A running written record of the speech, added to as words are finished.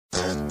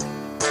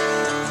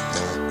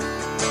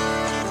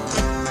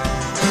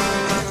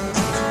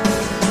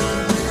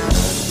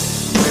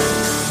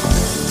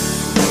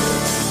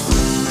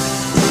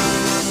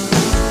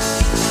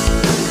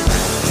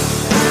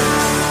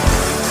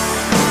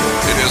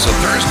is a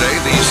Thursday,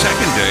 the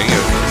second day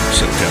of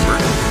September.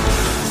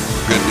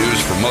 Good news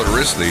for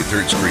motorists. The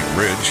 3rd Street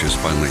Bridge is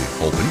finally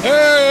open.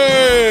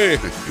 Hey!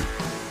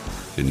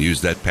 Can use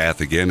that path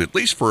again, at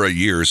least for a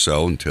year or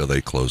so, until they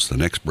close the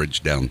next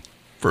bridge down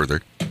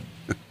further.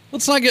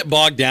 Let's not get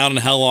bogged down in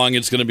how long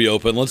it's going to be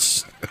open.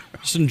 Let's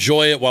just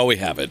enjoy it while we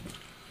have it.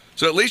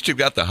 So at least you've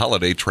got the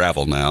holiday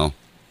travel now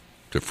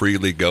to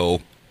freely go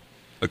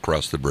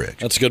across the bridge.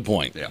 That's a good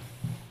point. Yeah.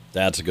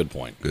 That's a good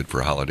point. Good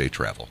for holiday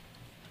travel.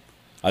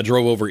 I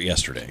drove over it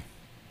yesterday.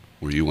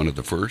 Were you one of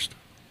the first?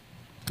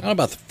 Not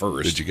about the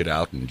first. Did you get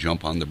out and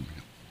jump on the...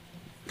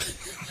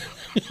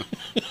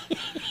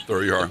 Throw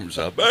your arms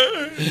up?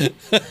 Hey!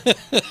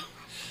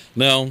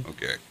 No.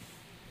 Okay.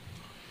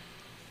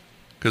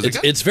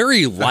 It's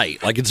very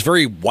light. Like, it's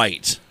very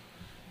white.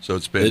 So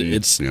it's been...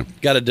 It's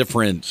got a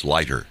different... It's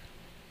lighter.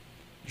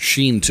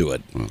 Sheen to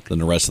it than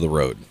the rest of the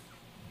road.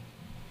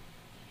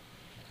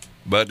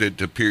 But it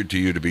appeared to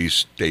you to be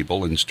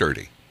stable and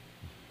sturdy.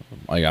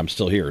 I'm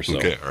still here, so...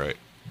 Okay, all right.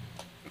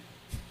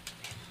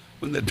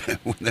 When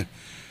they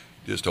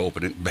just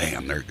open it,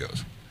 bam, there it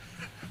goes.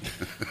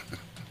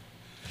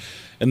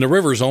 And the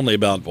river's only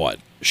about,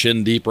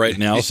 shin deep right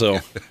now, so...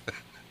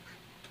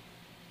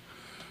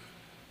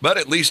 But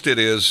at least it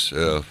is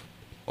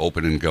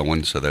open and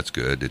going, so that's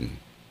good. And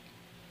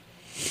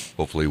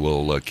hopefully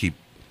we'll keep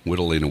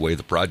whittling away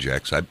the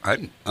projects.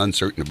 I'm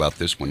uncertain about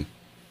this one,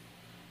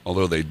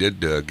 although they did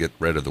get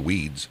rid of the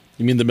weeds.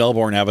 You mean the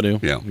Melbourne Avenue?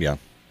 Yeah. Yeah.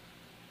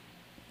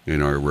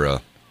 In our...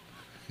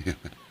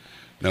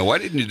 Now, why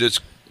didn't you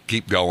just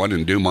keep going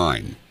and do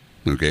mine?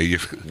 Okay,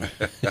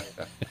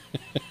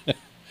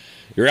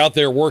 You're out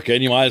there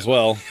working, you might as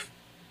well.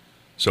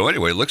 So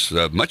anyway, it looks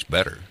much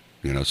better,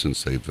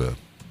 since they've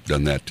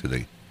done that to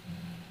the,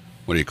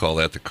 what do you call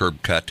that, the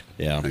curb cut?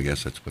 Yeah. I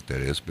guess that's what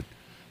that is. But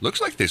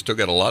looks like they still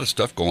got a lot of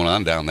stuff going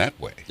on down that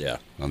way. Yeah.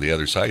 On the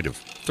other side of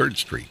 3rd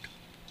Street.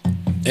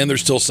 And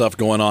there's still stuff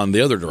going on the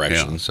other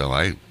direction. Yeah, so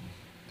I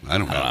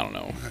don't know. I don't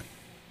know.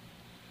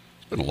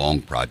 It's been a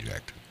long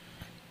project.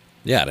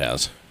 Yeah, it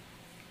has.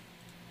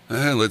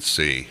 Let's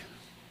see.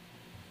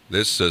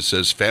 This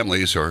says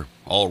families are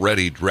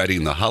already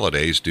dreading the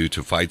holidays due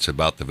to fights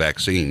about the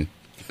vaccine.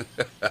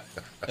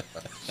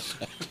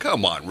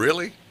 Come on,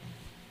 really?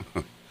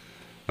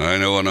 I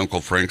know what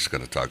Uncle Frank's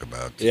going to talk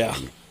about. Yeah.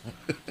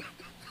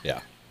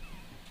 Yeah.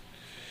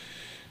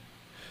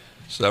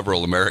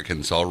 Several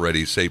Americans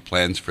already say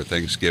plans for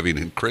Thanksgiving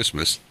and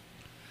Christmas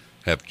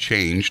have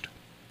changed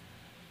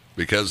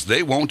because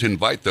they won't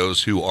invite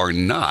those who are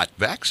not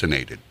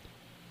vaccinated.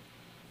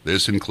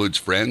 This includes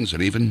friends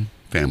and even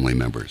family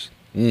members.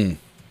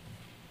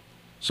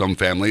 Some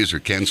families are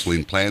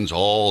canceling plans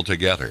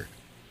altogether.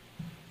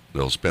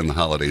 They'll spend the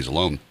holidays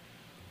alone,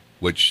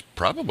 which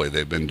probably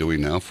they've been doing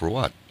now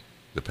for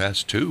the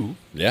past 2.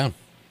 Yeah.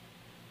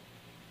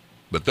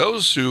 But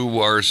those who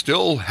are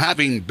still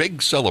having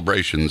big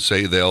celebrations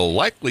say there'll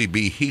likely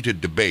be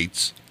heated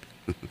debates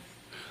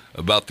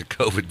about the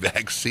COVID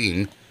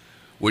vaccine,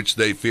 which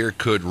they fear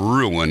could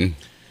ruin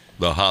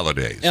the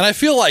holidays. And I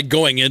feel like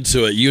going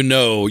into it, you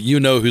know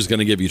who's going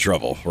to give you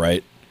trouble,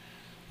 right?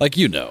 Like,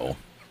 Do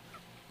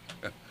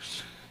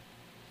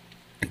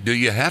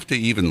you have to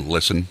even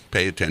listen,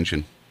 pay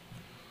attention?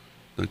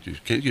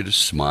 Can't you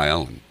just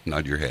smile and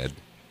nod your head?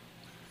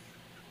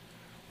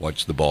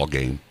 Watch the ball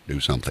game, do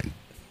something.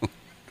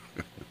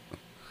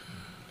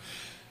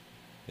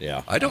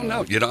 Yeah. I don't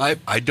know.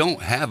 I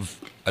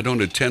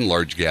don't attend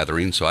large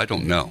gatherings, so I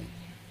don't know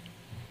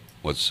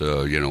what's,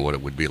 what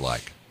it would be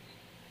like.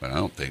 But I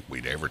don't think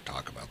we'd ever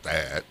talk about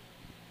that.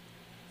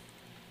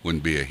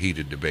 Wouldn't be a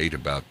heated debate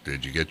about,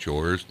 did you get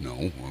yours?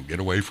 No, well,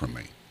 get away from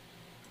me.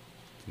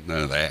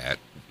 None of that.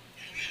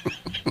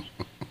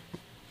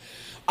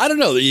 I don't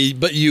know,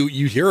 but you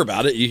hear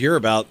about it. You hear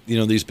about,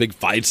 these big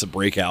fights that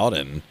break out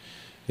and,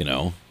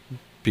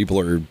 people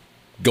are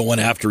going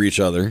after each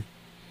other.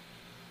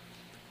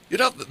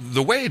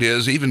 The way it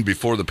is, even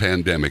before the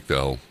pandemic,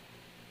 though,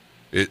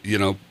 it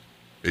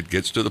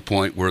gets to the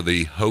point where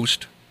the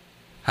host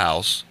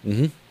house,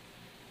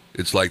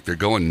 it's like they're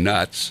going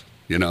nuts.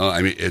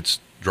 It's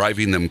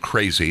driving them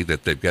crazy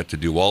that they've got to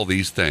do all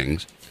these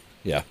things.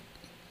 Yeah.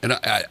 And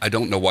I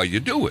don't know why you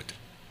do it.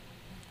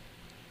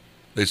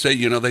 They say,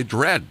 they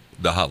dread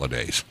the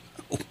holidays.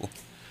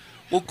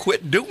 Well,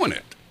 quit doing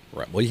it.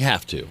 Right. Well, you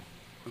have to.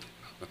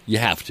 You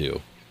have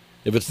to.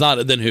 If it's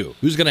not, then who?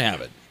 Who's going to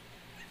have it?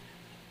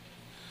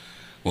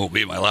 Won't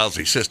be my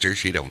lousy sister.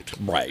 She don't.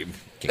 Right.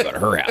 Can't go to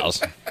her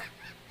house.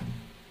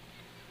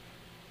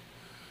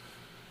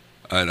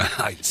 And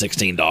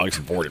 16 dogs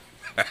and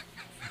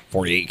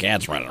 48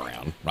 cats running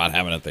around. Not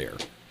having it there.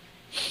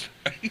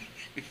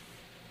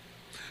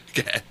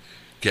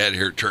 Cat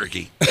hair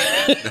turkey.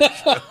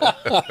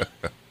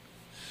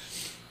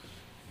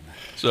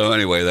 So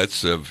anyway,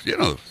 that's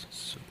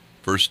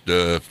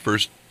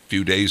first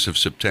few days of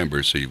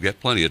September, so you've got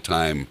plenty of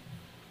time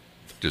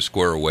to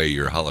square away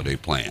your holiday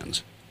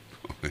plans.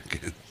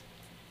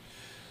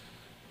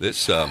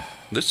 This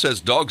says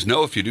dogs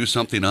know if you do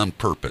something on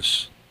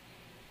purpose.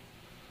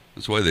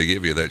 That's why they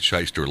give you that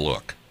shyster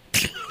look.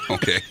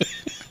 Okay.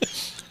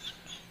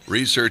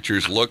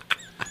 Researchers looked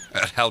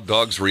at how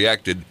dogs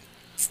reacted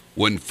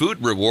when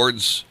food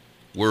rewards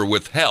were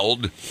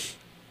withheld,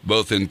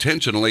 both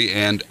intentionally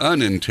and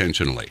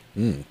unintentionally.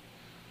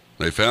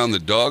 They found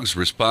that dogs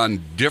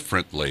respond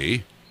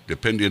differently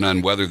depending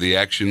on whether the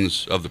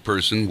actions of the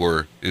person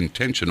were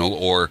intentional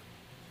or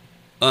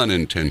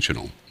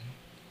unintentional.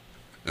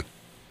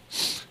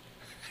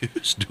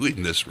 Who's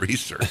doing this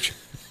research?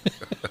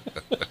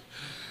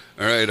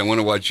 All right, I want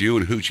to watch you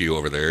and Hoochie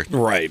over there.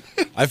 Right.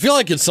 I feel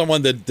like it's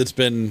someone that's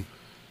been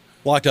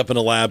locked up in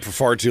a lab for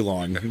far too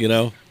long, you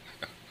know?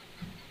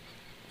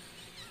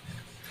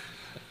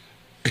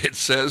 It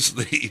says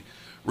the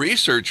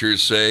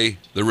researchers say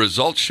the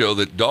results show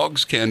that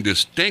dogs can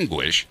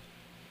distinguish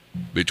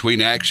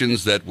between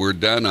actions that were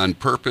done on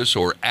purpose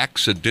or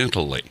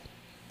accidentally.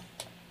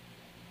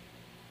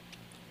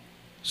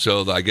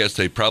 So I guess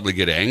they probably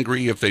get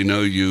angry if they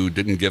know you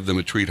didn't give them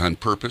a treat on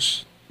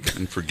purpose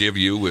and forgive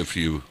you if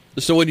you...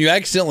 So when you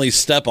accidentally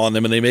step on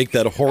them and they make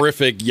that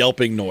horrific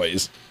yelping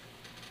noise,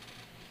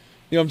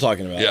 you know what I'm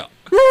talking about? Yeah.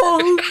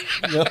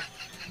 Yeah.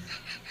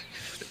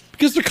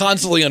 Because they're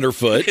constantly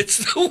underfoot.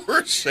 It's the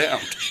worst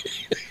sound.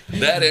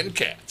 That and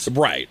cats.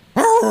 Right.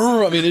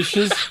 I mean, it's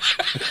just...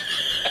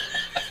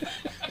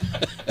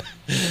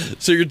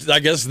 So I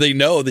guess they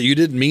know that you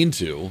didn't mean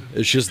to.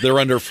 It's just they're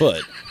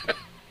underfoot.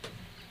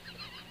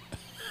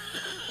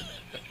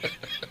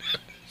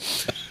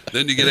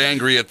 Then you get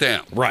angry at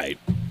them. Right.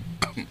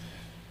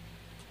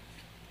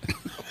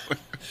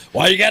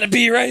 Why you got to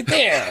be right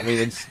there? I mean,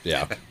 it's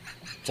the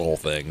whole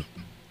thing.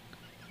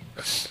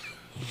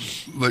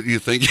 But you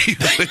think you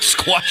could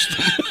squash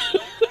them?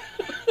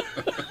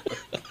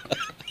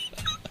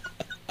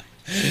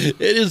 It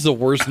is the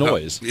worst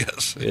noise.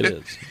 Yes. It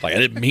is. Like, I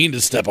didn't mean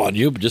to step on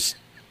you, but just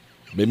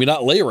maybe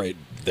not lay right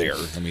there.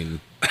 I mean.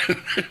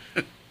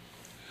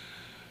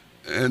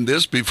 And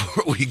this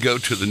before we go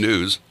to the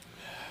news.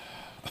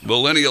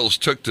 Millennials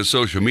took to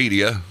social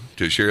media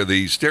to share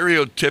the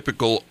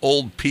stereotypical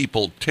old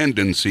people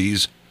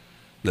tendencies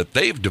that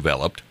they've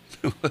developed.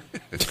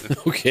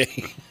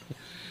 Okay.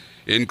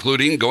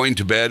 Including going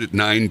to bed at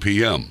 9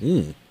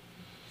 p.m.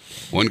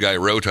 One guy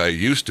wrote, I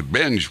used to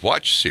binge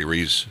watch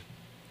seasons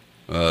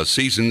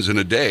in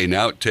a day.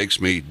 Now it takes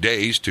me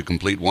days to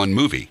complete one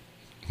movie.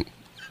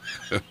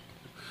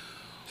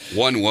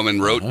 One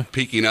woman wrote,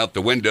 peeking out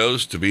the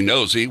windows to be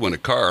nosy when a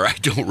car I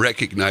don't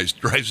recognize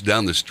drives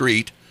down the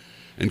street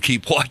and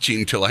keep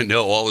watching till I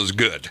know all is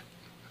good.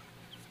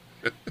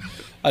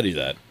 I do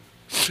that.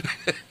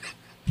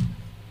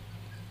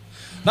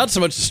 Not so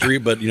much the street,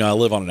 but, you know, I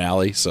live on an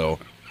alley, so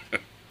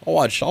I'll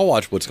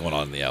watch what's going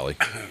on in the alley.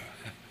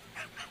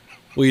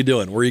 What are you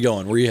doing? Where are you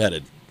going? Where are you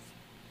headed?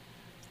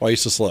 Why are you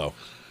so slow?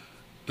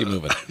 Keep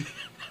moving.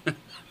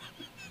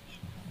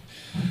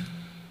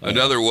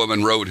 Another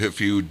woman wrote,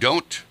 if you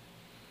don't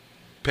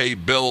pay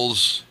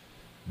bills,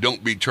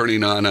 don't be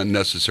turning on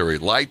unnecessary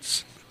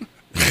lights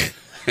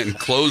and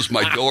close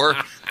my door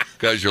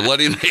because you're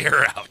letting the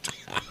air out.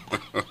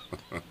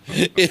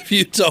 If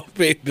you don't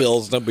pay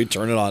bills, don't be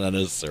turning on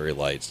unnecessary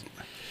lights.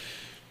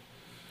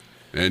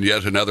 And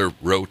yet another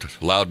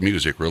wrote, loud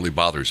music really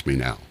bothers me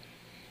now.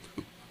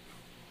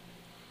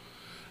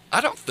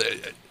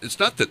 It's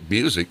not that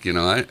music, you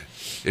know,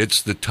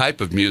 it's the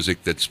type of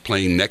music that's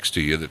playing next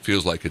to you that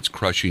feels like it's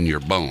crushing your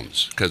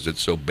bones because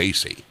it's so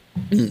bassy.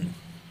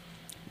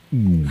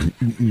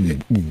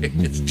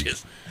 It's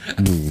just,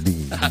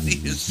 how do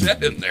you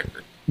sit in there?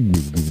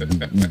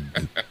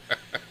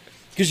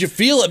 Because you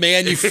feel it,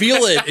 man. You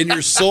feel it in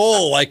your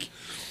soul. Like,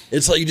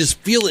 it's like you just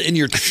feel it in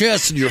your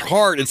chest and your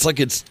heart. It's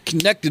like it's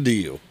connected to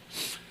you.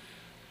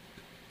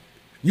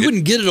 You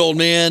wouldn't get it, old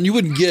man. You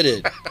wouldn't get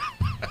it.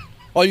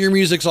 All your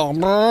music's all...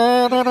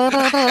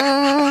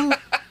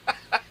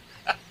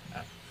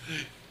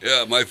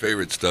 Yeah, my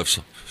favorite stuff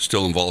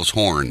still involves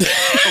horn.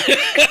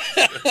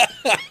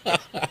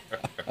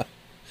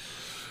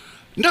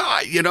 No,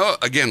 you know,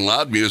 again,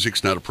 loud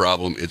music's not a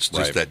problem. It's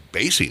just that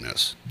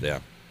bassiness. Yeah.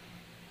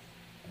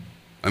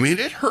 I mean,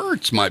 it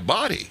hurts my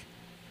body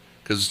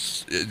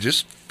because it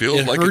just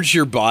feels like it hurts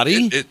your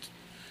body.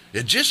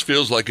 It just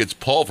feels like it's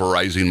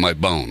pulverizing my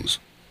bones.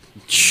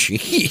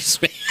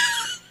 Jeez, man.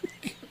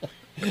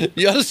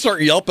 You ought to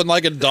start yelping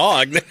like a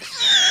dog.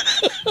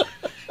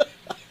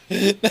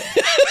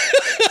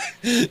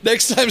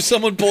 Next time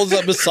someone pulls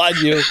up beside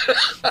you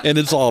and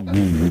it's all,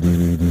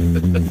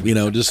 you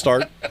know, just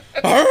start.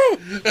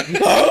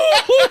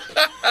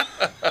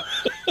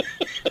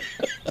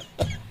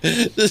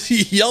 Just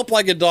yelp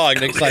like a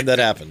dog next time that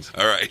happens.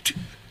 All right.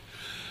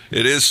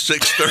 It is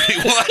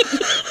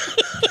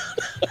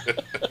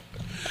 6:31.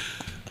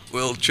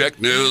 We'll check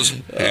news,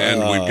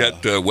 and we've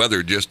got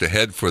weather just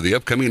ahead for the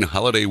upcoming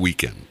holiday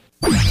weekend.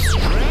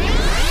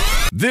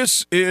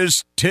 This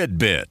is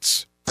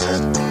Tidbits.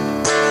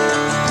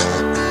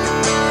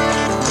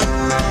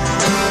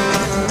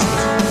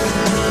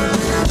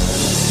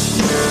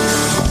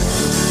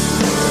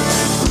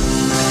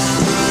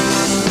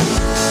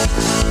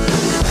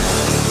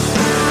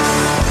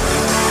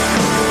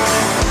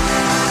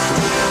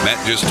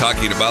 Matt just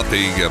talking about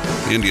the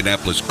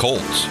Indianapolis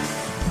Colts.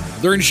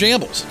 They're in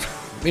shambles.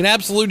 I mean,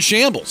 absolute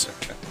shambles.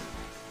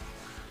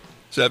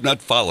 So I've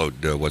not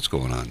followed what's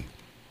going on.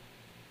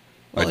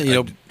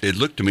 Well, It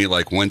looked to me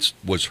like Wentz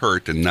was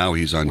hurt, and now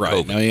he's on right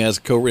COVID. now he has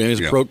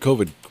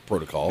COVID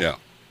protocol. Yeah.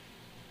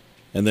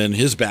 And then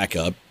his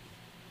backup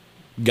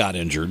got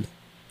injured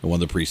in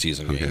one of the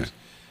preseason games. Okay.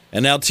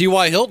 And now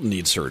T.Y. Hilton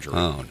needs surgery.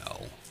 Oh,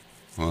 no.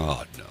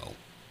 Oh, no.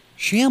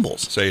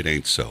 Shambles. Say it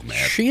ain't so, Matt.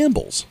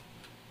 Shambles.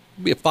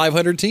 It'll be a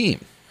 500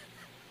 team.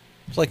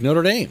 It's like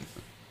Notre Dame.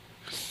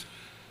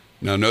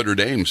 Now, Notre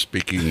Dame,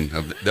 speaking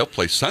of, they'll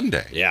play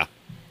Sunday. Yeah.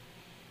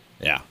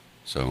 Yeah.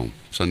 So,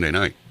 Sunday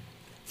night.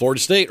 Florida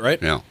State, right?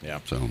 Yeah. Yeah.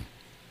 So,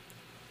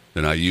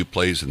 then IU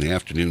plays in the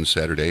afternoon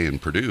Saturday and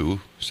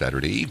Purdue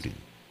Saturday evening.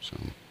 So,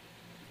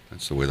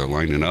 that's the way they're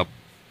lining up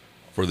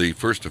for the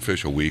first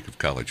official week of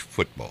college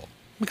football.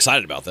 I'm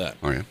excited about that.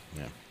 Oh, yeah?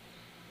 Yeah.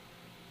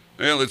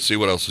 Well, let's see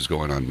what else is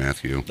going on,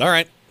 Matthew. All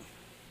right.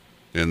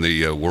 In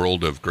the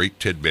world of great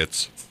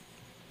tidbits,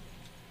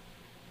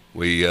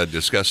 we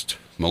discussed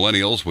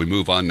millennials. We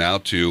move on now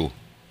to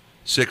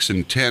 6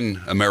 in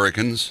 10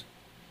 Americans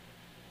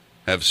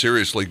have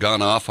seriously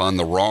gone off on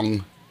the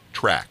wrong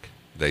track.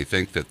 They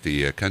think that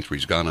the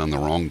country's gone on the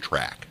wrong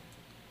track.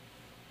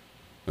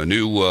 A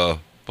new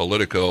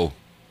Politico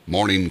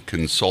Morning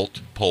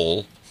Consult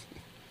poll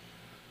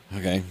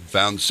Okay.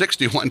 found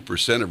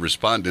 61% of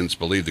respondents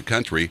believe the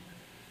country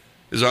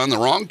is on the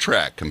wrong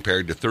track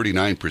compared to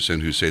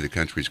 39% who say the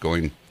country's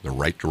going the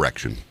right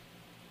direction.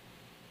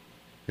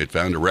 It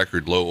found a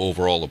record low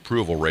overall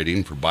approval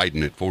rating for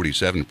Biden at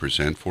 47%.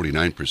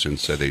 49%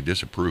 said they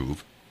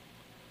disapprove.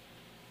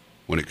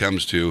 When it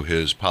comes to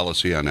his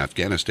policy on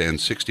Afghanistan,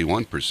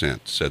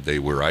 61% said they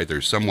were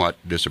either somewhat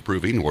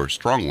disapproving or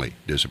strongly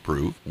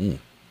disapprove.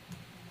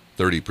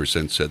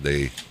 30% said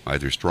they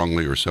either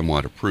strongly or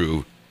somewhat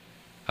approve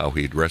how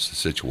he addressed the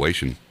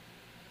situation.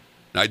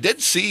 Now, I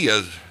did see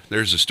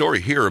there's a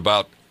story here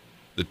about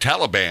the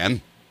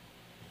Taliban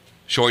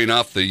showing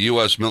off the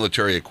U.S.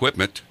 military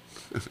equipment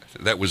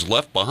that was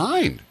left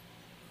behind.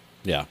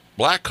 Yeah.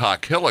 Black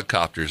Hawk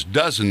helicopters,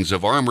 dozens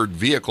of armored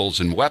vehicles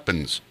and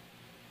weapons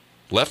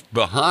left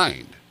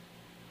behind.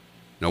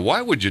 Now,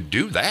 why would you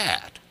do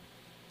that?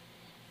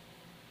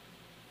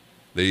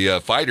 The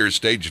fighters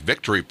staged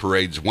victory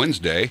parades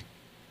Wednesday.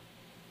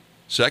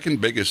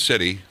 Second biggest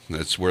city,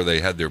 that's where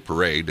they had their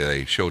parade.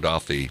 They showed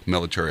off the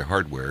military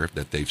hardware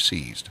that they've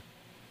seized.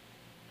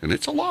 And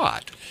it's a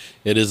lot.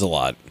 It is a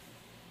lot.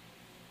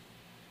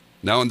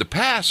 Now, in the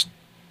past,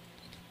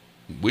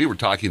 we were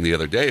talking the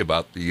other day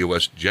about the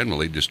U.S.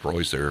 generally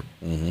destroys their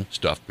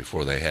stuff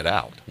before they head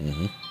out.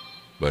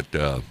 But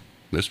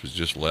this was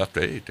just left.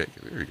 Hey, take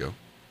it. There you go.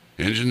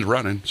 Engine's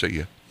running.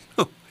 See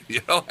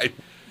ya.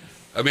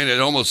 I mean, it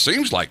almost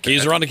seems like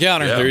Keys that. are on the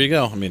counter. Yeah. There you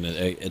go. I mean,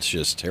 it's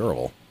just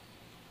terrible.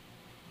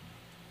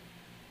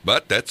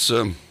 But that's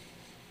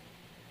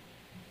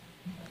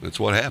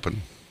what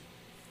happened.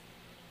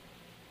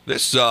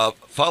 This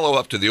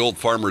follow-up to the Old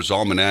Farmer's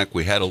Almanac,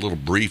 we had a little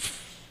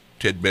brief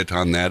tidbit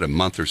on that a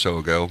month or so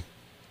ago.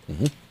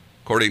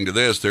 According to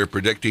this, they're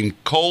predicting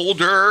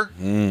colder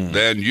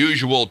than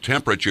usual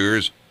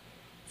temperatures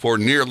for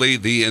nearly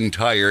the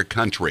entire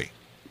country.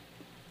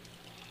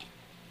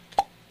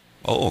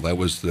 Oh, that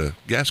was the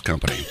gas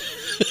company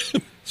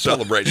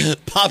celebrating.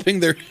 Popping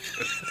their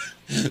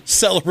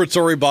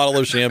celebratory bottle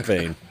of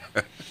champagne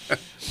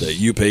that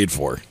you paid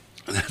for.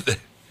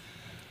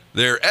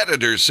 Their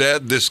editor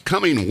said this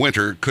coming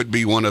winter could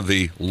be one of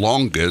the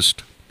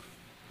longest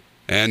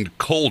and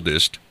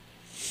coldest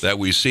that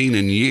we've seen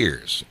in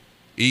years.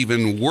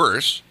 Even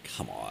worse,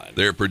 Come on.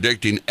 they're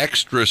predicting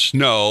extra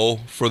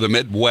snow for the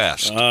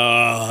Midwest.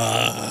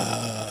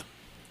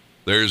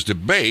 There's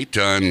debate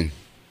on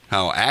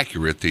how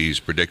accurate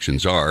these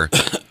predictions are.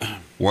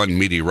 One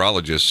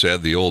meteorologist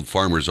said the Old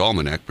Farmer's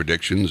Almanac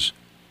predictions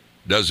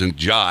doesn't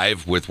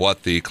jive with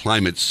what the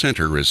Climate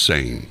Center is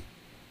saying.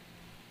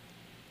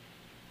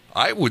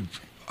 I would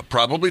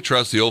probably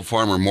trust the Old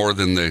Farmer more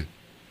than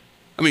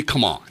I mean,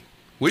 come on.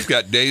 We've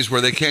got days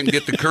where they can't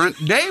get the current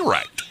day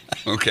right.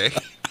 Okay?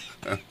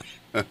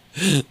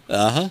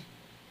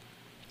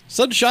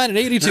 Sunshine at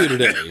 82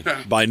 today.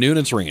 By noon,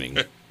 it's raining.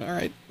 All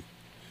right.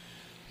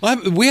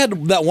 Well, we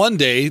had that one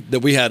day that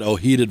we had a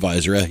heat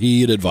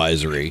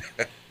advisory.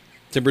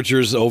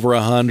 Temperatures over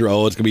 100.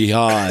 Oh, it's going to be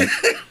hot.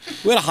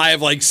 We had a high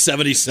of like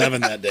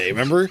 77 that day,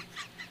 remember?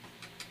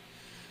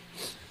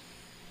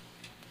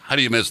 How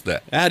do you miss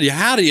that? How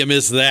do you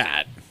miss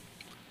that?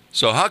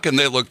 So how can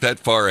they look that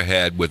far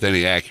ahead with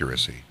any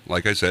accuracy?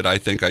 Like I said, I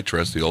think I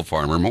trust the Old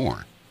Farmer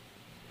more.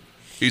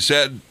 He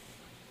said,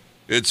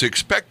 it's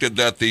expected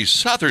that the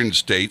southern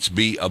states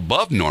be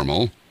above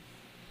normal.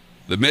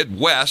 The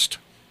Midwest,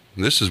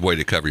 this is way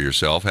to cover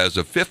yourself, has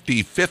a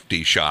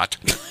 50-50 shot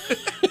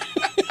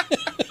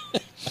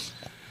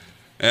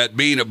at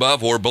being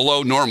above or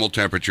below normal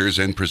temperatures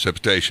and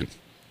precipitation.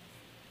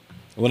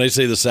 When I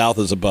say the South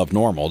is above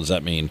normal, does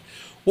that mean,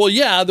 well,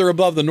 yeah, they're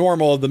above the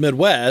normal of the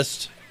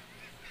Midwest?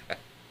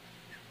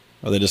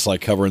 Are they just like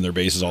covering their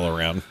bases all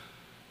around?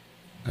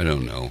 I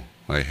don't know.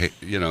 I hate,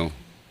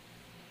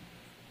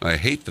 I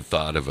hate the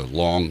thought of a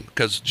long,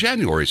 because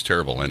January is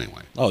terrible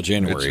anyway. Oh,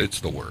 January. It's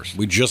the worst.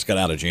 We just got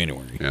out of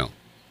January. Yeah.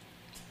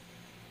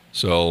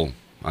 So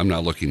I'm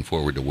not looking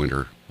forward to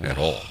winter at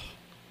all.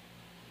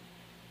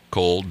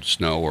 Cold,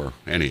 snow, or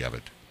any of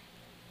it.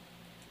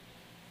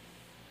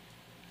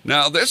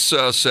 Now this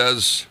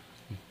says,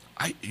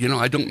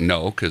 I don't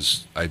know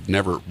because I've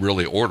never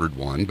really ordered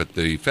one, but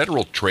the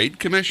Federal Trade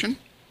Commission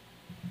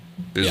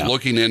is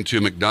looking into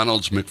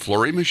McDonald's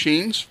McFlurry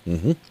machines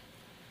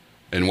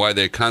and why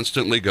they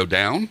constantly go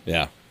down.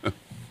 Yeah.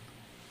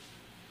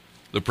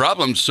 The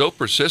problem's so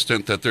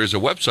persistent that there's a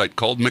website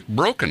called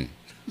McBroken,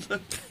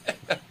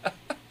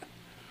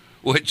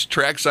 which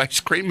tracks ice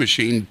cream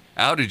machine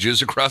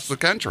outages across the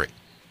country.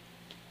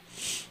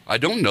 I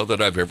don't know that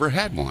I've ever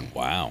had one.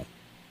 Wow.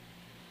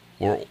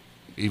 Or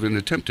even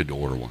attempted to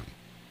order one.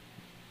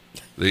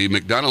 The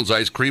McDonald's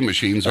ice cream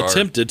machines are...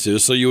 Attempted to,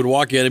 so you would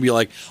walk in and be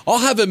like, I'll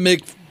have a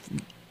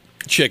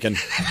McChicken.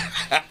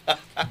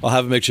 I'll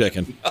have a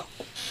McChicken.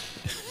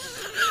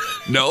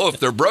 No, if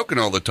they're broken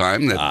all the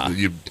time, that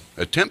you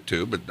attempt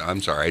to, but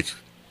I'm sorry.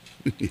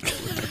 A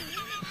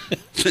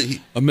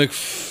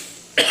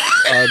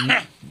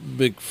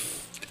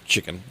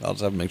McChicken. I'll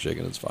just have a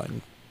McChicken. It's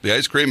fine. The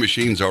ice cream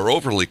machines are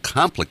overly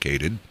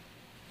complicated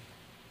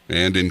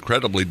and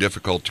incredibly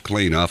difficult to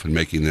clean, often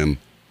making them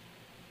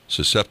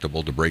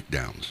susceptible to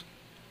breakdowns.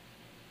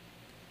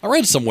 I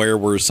read somewhere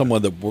where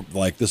someone that,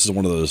 like, this is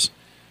one of those,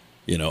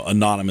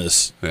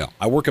 anonymous,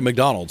 I work at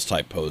McDonald's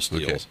type post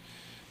deals. Okay.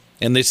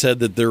 And they said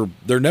that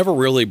they're never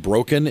really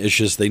broken. It's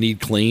just they need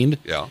cleaned.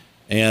 Yeah.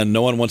 And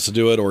no one wants to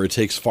do it, or it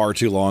takes far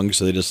too long,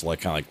 so they just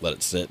kind of let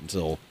it sit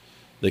until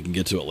they can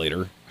get to it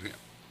later.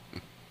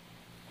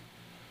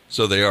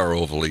 So they are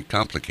overly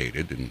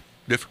complicated and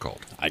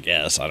difficult. I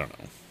guess. I don't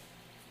know.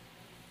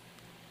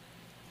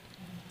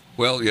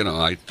 Well,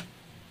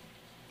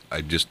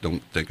 I just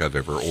don't think I've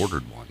ever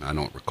ordered one. I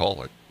don't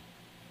recall it.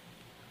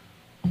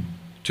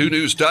 2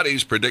 new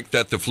studies predict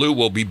that the flu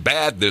will be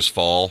bad this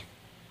fall.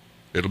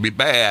 It'll be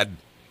bad.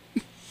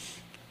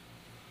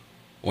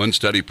 One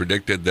study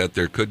predicted that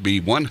there could be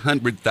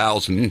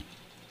 100,000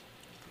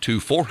 to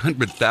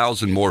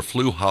 400,000 more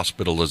flu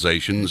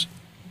hospitalizations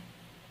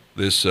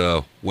this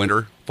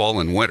fall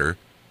and winter,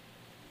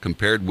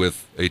 compared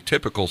with a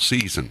typical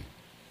season.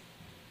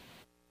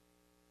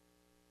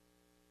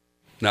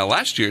 Now,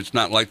 last year, it's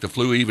not like the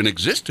flu even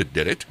existed,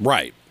 did it?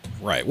 Right.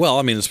 Well,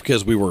 I mean, it's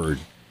because we were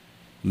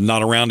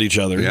not around each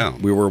other. Yeah.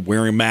 We were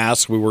wearing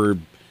masks. We were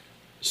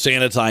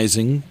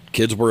sanitizing.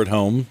 Kids were at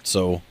home,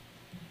 so.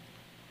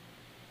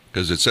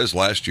 Because it says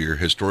last year,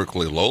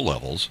 historically low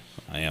levels.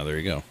 Yeah, there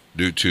you go.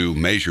 Due to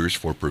measures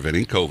for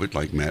preventing COVID,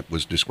 like Matt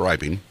was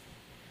describing,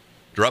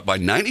 dropped by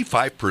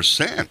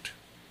 95%.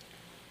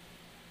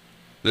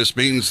 This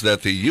means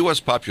that the U.S.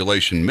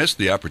 population missed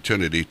the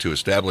opportunity to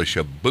establish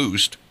a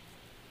boost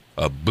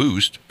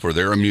for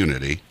their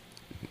immunity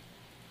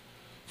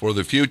for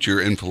the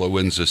future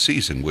influenza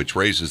season, which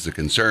raises the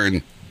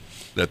concern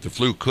that the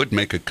flu could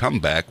make a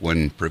comeback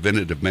when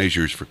preventative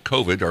measures for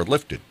COVID are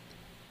lifted.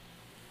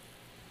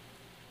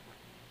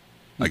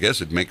 I guess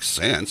it makes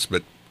sense,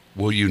 but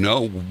will you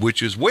know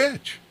which is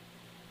which?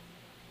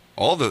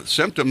 All the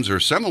symptoms are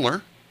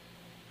similar.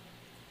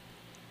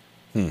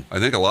 I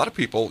think a lot of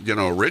people,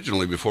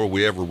 originally before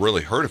we ever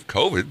really heard of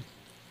COVID,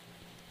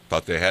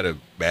 thought they had a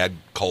bad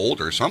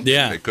cold or something.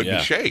 Yeah, they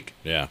couldn't shake.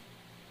 Yeah.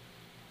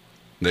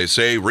 They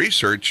say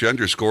research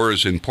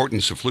underscores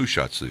importance of flu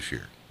shots this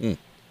year.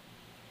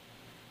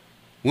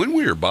 When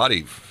will your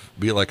body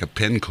be like a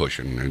pin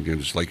cushion? And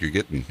it's like you're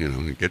getting,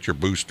 you get your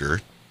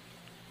booster,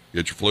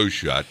 get your flu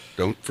shot.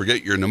 Don't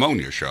forget your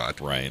pneumonia shot.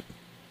 Right.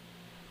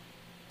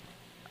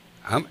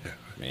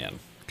 Man.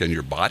 Can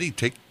your body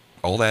take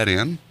all that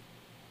in?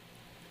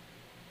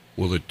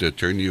 Will it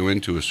turn you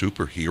into a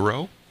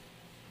superhero?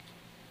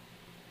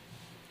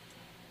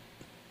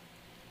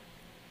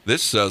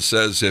 This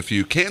says if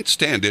you can't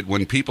stand it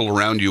when people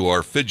around you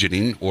are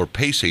fidgeting or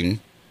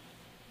pacing,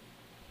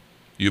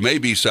 you may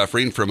be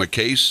suffering from a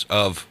case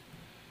of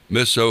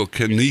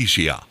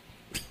misokinesia.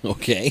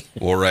 Okay.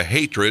 Or a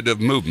hatred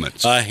of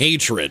movements. A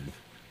hatred.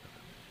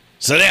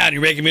 Sit down,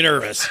 you're making me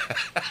nervous.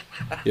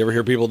 You ever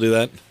hear people do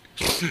that?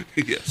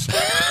 Yes.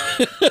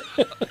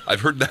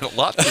 I've heard that a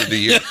lot through the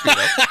years.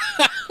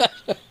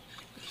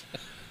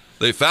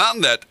 They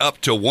found that up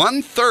to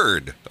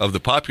 1/3 of the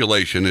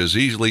population is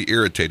easily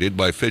irritated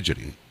by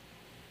fidgeting.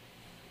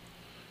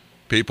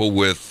 People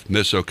with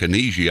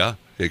misokinesia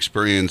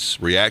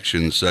experience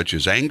reactions such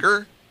as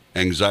anger,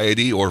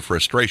 anxiety, or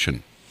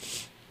frustration.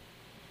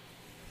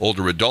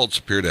 Older adults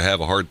appear to have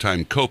a hard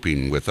time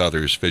coping with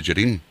others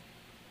fidgeting.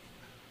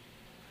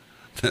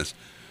 This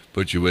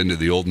puts you into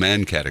the old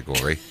man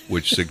category,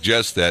 which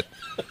suggests that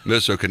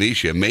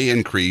misokinesia may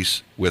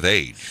increase with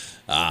age.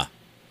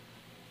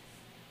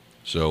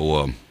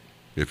 So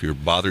if you're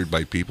bothered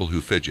by people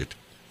who fidget,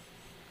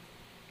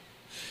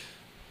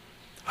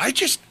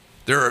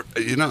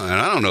 and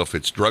I don't know if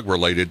it's drug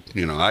related,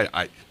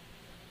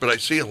 but I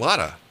see a lot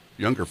of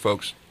younger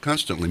folks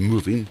constantly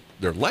moving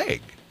their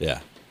leg. Yeah.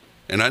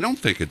 And I don't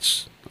think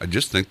it's I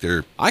just think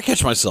they're. I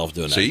catch myself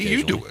doing that. See,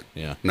 you do occasionally. it.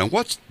 Yeah. Now,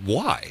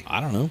 why? I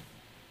don't know.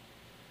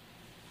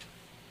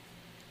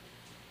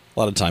 A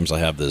lot of times I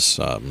have this.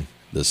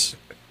 This.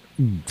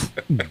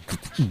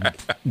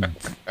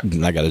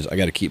 I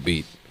gotta keep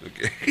beat.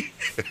 Okay.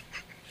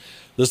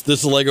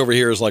 This leg over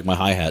here is like my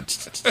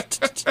hi-hat.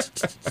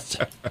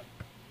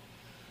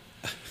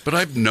 But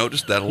I've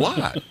noticed that a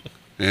lot,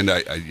 and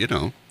I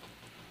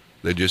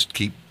they just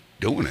keep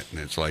doing it, and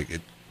it's like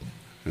it.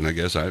 And I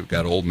guess I've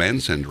got old man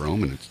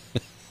syndrome, and it's,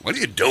 what are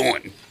you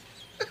doing?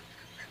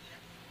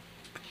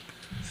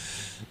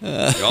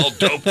 You all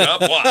doped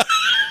up? What?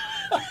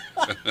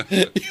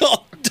 You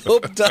all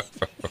doped up.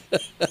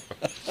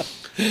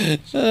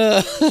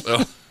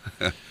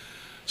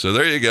 So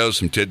there you go,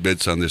 some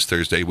tidbits on this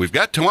Thursday. We've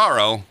got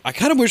tomorrow. I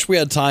kind of wish we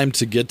had time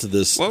to get to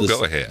this. Well, this,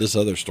 go ahead. This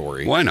other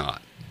story. Why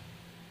not?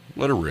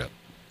 Let her rip.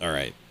 All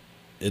right.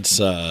 It's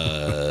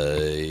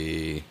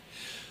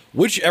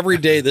which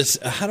everyday this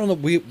I don't know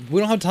we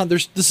don't have time.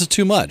 This is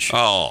too much.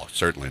 Oh,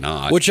 certainly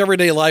not. Which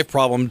everyday life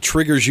problem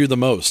triggers you the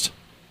most?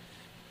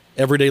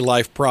 Everyday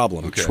life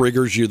problem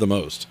triggers you the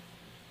most.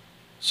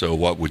 So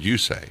what would you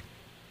say?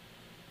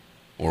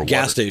 Or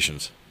gas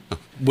stations,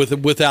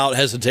 without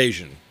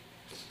hesitation.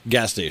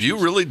 Gas stations. You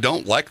really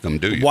don't like them,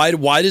 do you?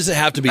 Why does it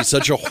have to be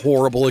such a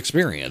horrible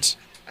experience?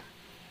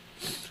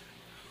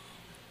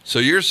 So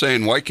you're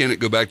saying, why can't it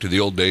go back to the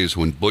old days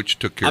when Butch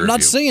took care of you? I'm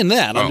not saying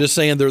that. Oh. I'm just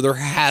saying there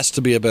has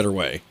to be a better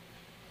way.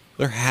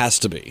 There has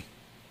to be.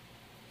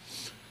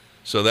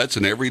 So that's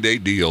an everyday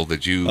deal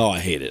that you... Oh, I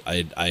hate it.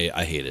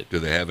 I hate it. Do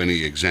they have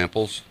any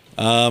examples?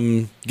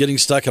 Getting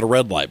stuck at a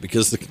red light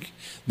because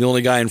the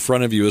only guy in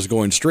front of you is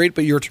going straight,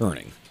 but you're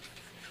turning.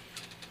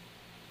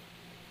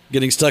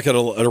 Getting stuck at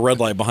a red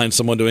light behind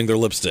someone doing their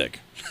lipstick.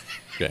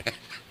 Okay.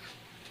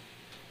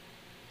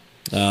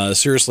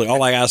 Seriously,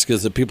 all I ask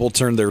is that people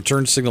turn their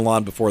turn signal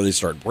on before they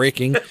start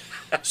braking,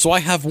 so I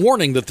have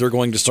warning that they're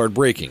going to start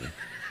braking.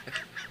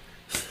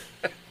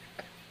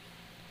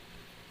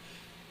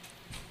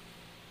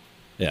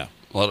 Yeah.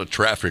 A lot of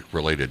traffic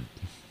related.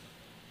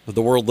 But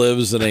the world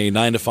lives in a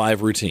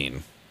 9-to-5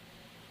 routine.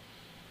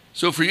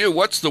 So for you,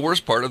 what's the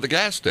worst part of the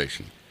gas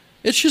station?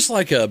 It's just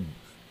like a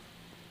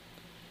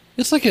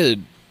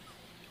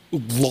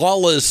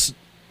lawless,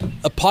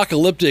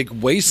 apocalyptic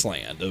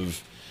wasteland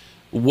of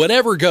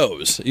whatever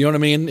goes. You know what I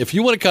mean? If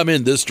you want to come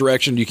in this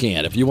direction, you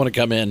can. If you want to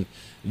come in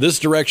this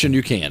direction,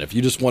 you can. If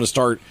you just want to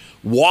start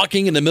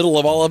walking in the middle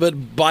of all of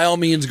it, by all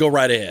means, go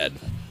right ahead.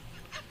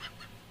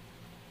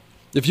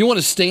 If you want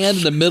to stand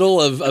in the middle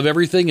of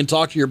everything and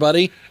talk to your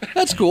buddy,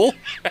 that's cool.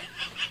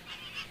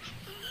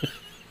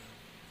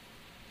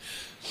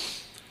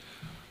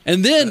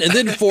 And then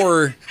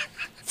for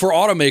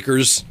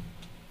automakers,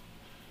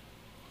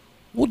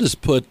 we'll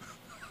just put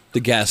the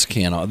gas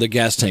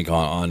tank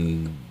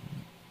on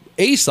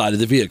a side of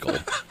the vehicle.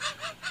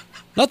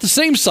 Not the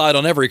same side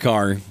on every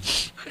car,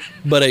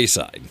 but a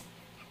side.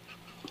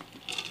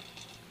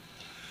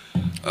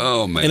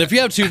 Oh, man. And if you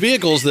have two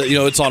vehicles that,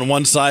 it's on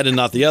one side and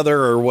not the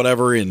other or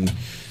whatever, and,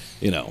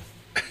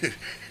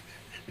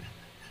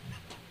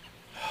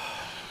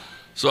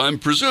 So I'm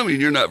presuming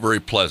you're not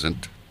very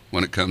pleasant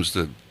when it comes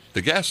to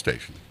the gas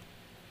station.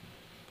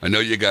 I know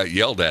you got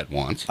yelled at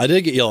once. I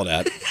did get yelled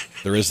at.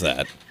 There is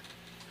that.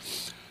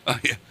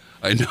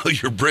 I know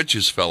your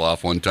britches fell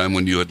off one time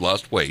when you had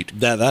lost weight.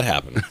 That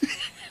happened.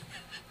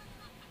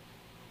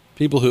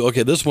 People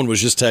this one was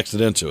just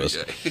texted into us.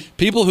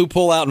 People who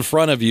pull out in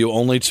front of you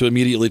only to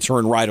immediately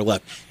turn right or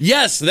left.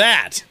 Yes,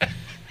 that.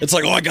 It's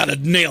like, I got to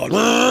nail it.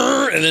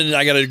 And then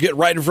I got to get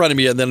right in front of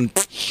me and then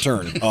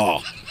turn.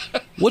 Oh,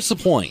 what's the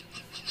point?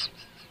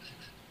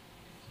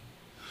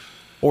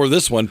 Or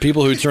this one,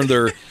 people who turn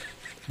their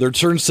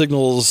turn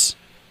signals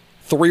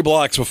 3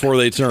 blocks before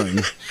they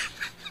turn.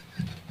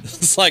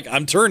 It's like,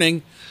 I'm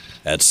turning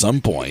at some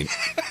point.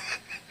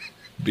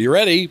 Be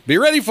ready. Be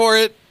ready for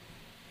it.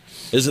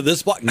 Is it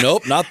this block?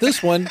 Nope, not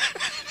this one.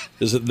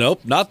 Is it?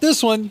 Nope, not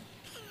this one.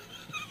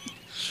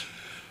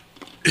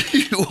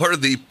 You are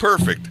the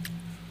perfect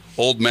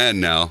old man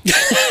now.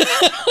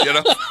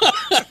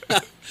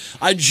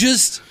 I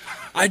just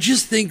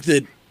think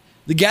that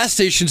the gas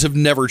stations have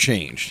never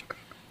changed,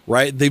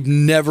 right? They've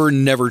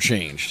never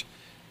changed.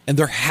 And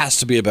there has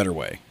to be a better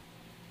way.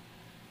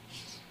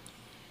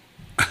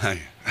 I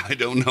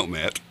don't know,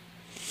 Matt.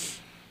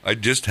 I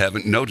just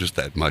haven't noticed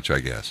that much, I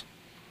guess.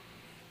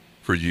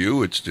 For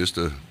you, it's just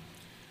a...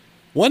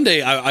 One day,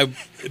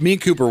 me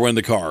and Cooper were in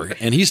the car,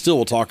 and he still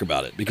will talk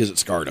about it because it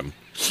scarred him.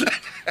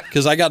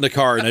 Because I got in the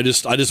car and I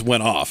just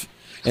went off,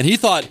 and he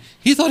thought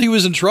he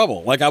was in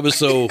trouble. Like I was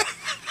so.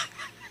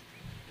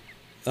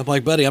 I'm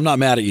like, buddy, I'm not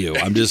mad at you.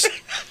 I'm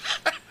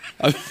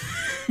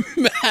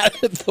mad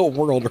at the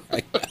world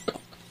right now.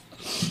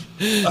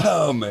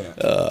 Oh man.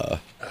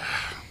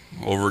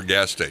 Over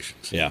gas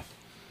stations. Yeah.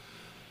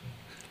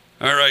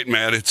 All right,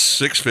 Matt, it's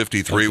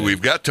 6:53. Okay.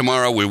 We've got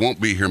tomorrow. We won't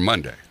be here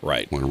Monday.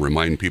 Right. I want to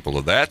remind people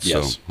of that.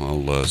 Yes. So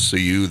I'll see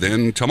you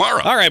then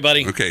tomorrow. All right,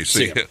 buddy. Okay,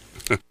 see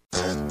you.